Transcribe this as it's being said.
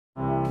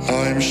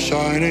I'm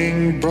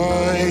shining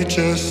bright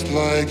just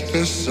like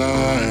the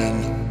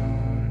sun.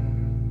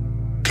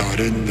 Caught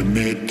in the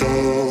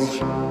middle,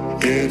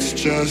 it's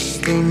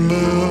just the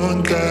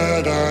moon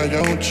that I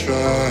don't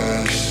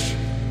trust.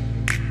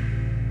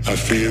 I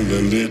feel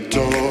a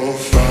little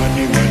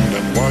funny when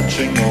I'm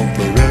watching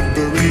over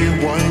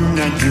everyone,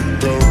 and you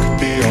broke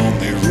the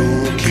only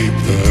rule, keep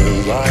the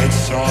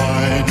lights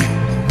on.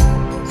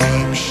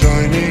 I'm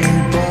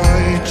shining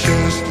bright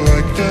just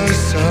like the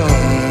sun.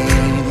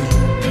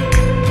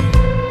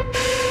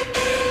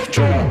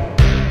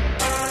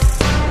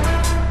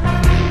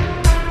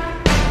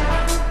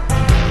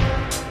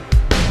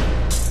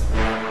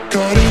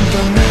 Caught in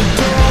the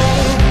middle,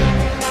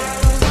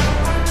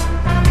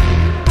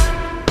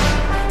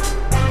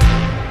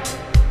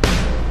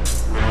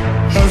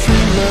 I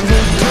feel a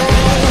little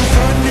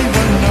funny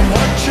when I'm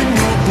watching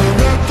over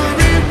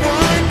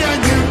everyone,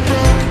 and you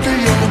broke the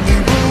only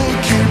rule,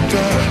 keep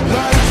the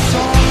lights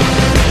on.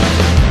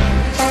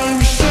 I'm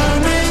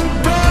shining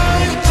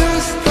bright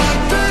just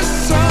like the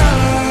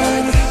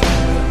sun.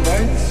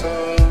 Lights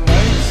on,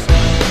 lights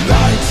on,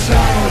 lights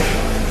out.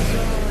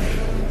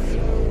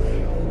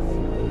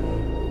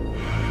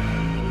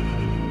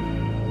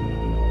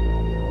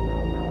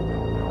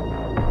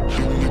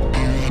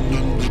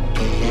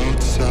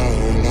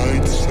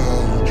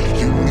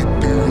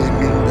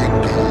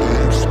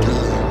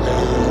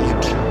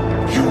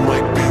 You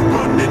might be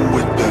running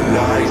with the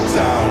lights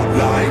out,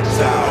 lights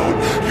out.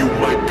 You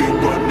might be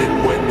running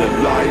when the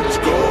lights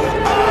go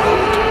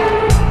out.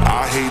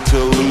 I hate to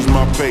lose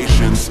my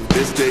patience,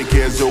 this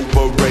daycare's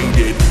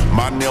overrated.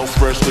 My nails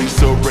freshly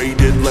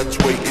serrated, let's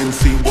wait and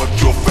see what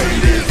your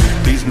fate is.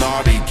 These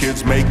naughty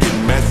kids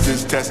making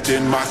messes,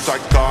 testing my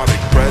psychotic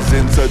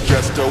presence.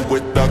 Address her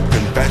with a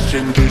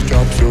confession, these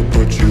jobs will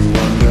put you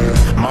under.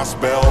 My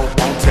spell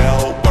won't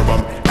tell where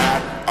I'm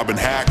at, I've been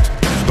hacked.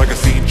 Like a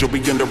siege, you'll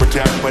be under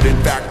attack, but in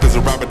fact, there's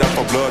a rabbit up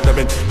for blood, I've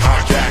been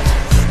hijacked.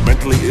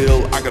 Mentally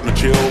ill, I got no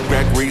chill.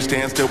 Gregory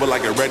stands still while I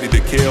get ready to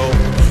kill.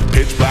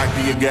 Pitch black,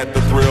 do you get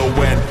the thrill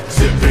when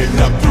zipping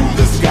up through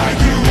the sky?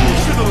 You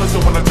should've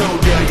listened when I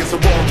told ya, yes I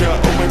warned ya.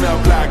 Open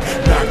up like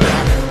knock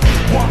knock.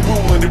 One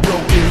rule and it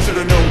broke in,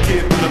 should've known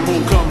kid, when the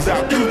moon comes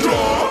out, you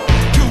draw.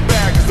 Too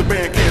bad cause the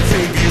band can't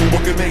save you.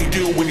 What can they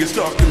do when you're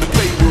stuck in the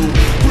playroom?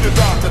 Who'd have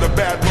thought that a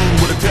bad moon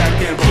would attack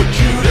and put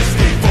you to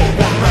sleep for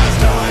one last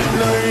time?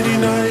 Nighty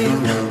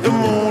night, the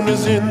moon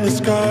is in the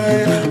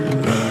sky.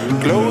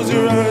 Close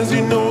your eyes,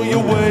 you know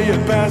you're way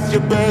past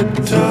your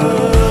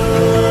bedtime.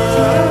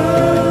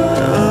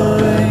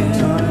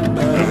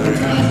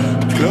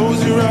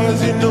 Close your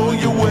eyes, you know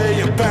you're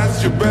way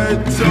past your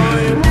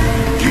bedtime.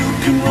 You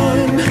can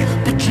run,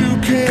 but you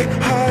can't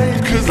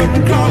hide, cause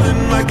I'm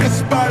crawling like a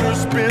spider,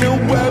 spin a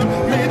web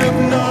made of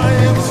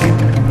knives.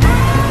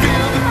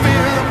 Feel the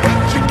fear, but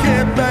you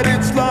can't let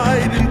it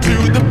slide into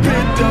the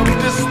pit of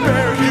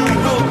despair. You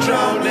will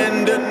drown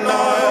in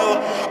denial.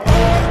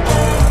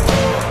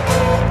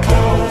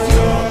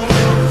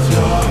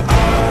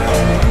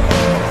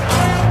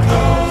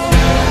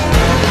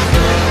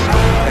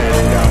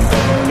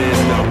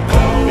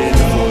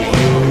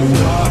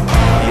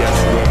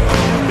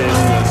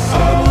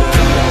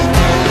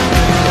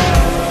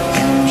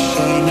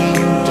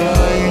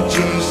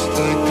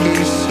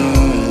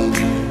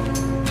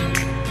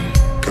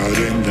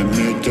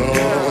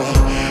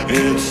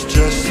 It's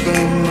just